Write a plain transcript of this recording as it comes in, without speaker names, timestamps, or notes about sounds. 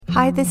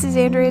Hi, this is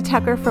Andrea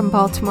Tucker from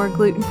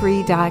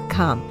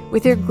BaltimoreGlutenFree.com.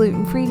 With your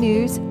gluten-free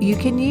news you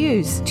can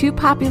use. Two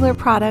popular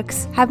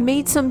products have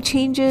made some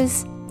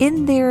changes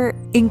in their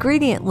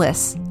ingredient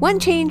lists. One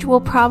change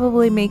will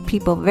probably make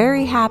people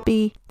very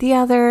happy, the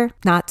other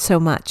not so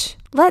much.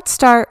 Let's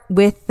start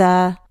with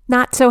the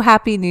not so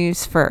happy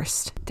news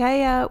first.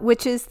 Daiya,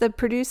 which is the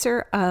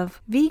producer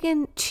of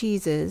vegan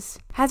cheeses,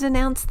 has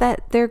announced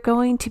that they're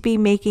going to be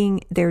making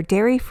their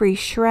dairy-free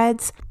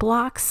shreds,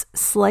 blocks,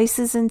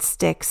 slices, and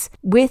sticks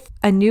with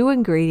a new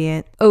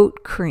ingredient,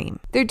 oat cream.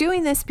 They're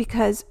doing this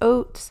because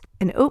oats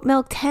and oat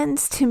milk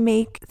tends to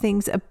make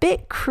things a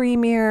bit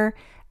creamier,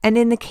 and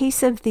in the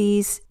case of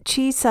these,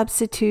 cheese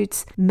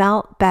substitutes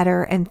melt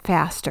better and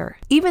faster.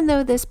 Even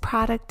though this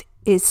product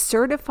is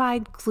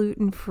certified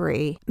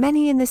gluten-free,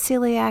 many in the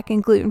celiac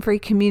and gluten-free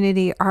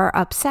community are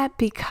upset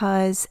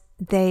because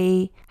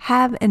they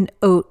have an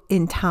oat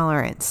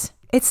intolerance.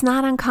 It's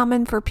not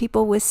uncommon for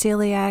people with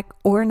celiac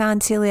or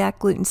non-celiac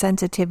gluten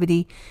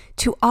sensitivity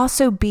to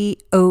also be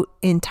oat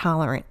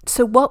intolerant.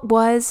 So what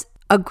was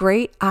a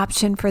great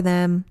option for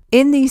them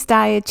in these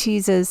Daiya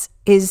cheeses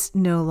is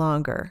no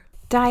longer.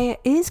 Daiya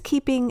is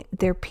keeping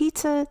their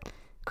pizza,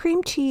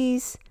 cream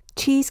cheese,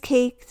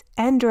 cheesecakes,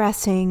 and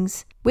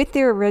dressings with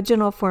their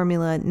original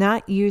formula,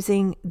 not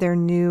using their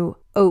new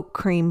oat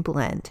cream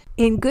blend.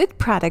 In good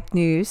product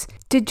news,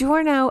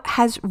 DiGiorno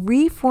has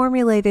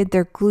reformulated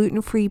their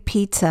gluten-free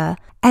pizza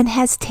and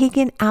has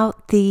taken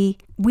out the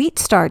wheat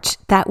starch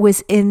that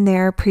was in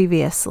there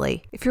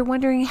previously. If you're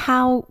wondering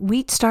how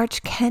wheat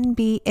starch can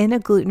be in a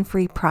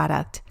gluten-free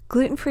product,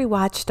 Gluten-Free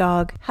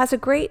Watchdog has a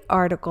great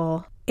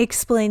article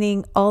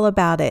explaining all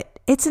about it.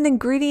 It's an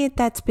ingredient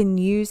that's been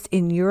used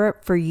in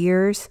Europe for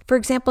years. For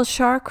example,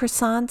 Char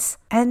croissants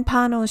and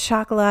pain au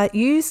chocolat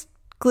use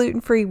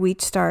gluten-free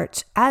wheat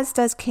starch, as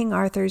does King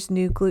Arthur's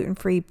new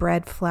gluten-free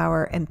bread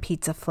flour and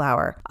pizza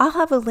flour. I'll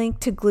have a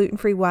link to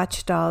Gluten-Free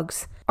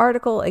Watchdog's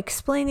article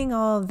explaining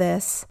all of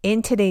this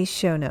in today's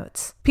show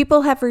notes.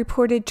 People have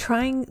reported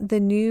trying the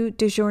new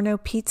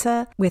DiGiorno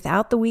pizza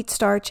without the wheat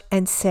starch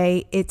and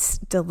say it's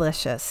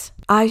delicious.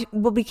 I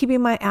will be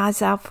keeping my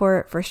eyes out for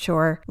it for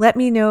sure. Let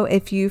me know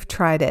if you've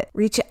tried it.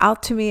 Reach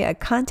out to me at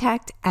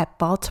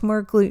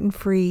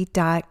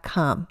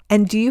contact@BaltimoreGlutenFree.com.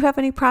 And do you have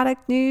any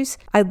product news?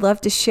 I'd love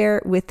to share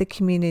it with the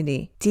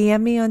community.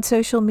 DM me on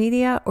social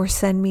media or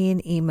send me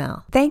an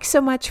email. Thanks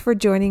so much for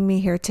joining me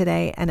here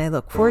today, and I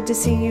look forward to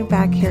seeing you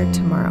back here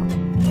tomorrow.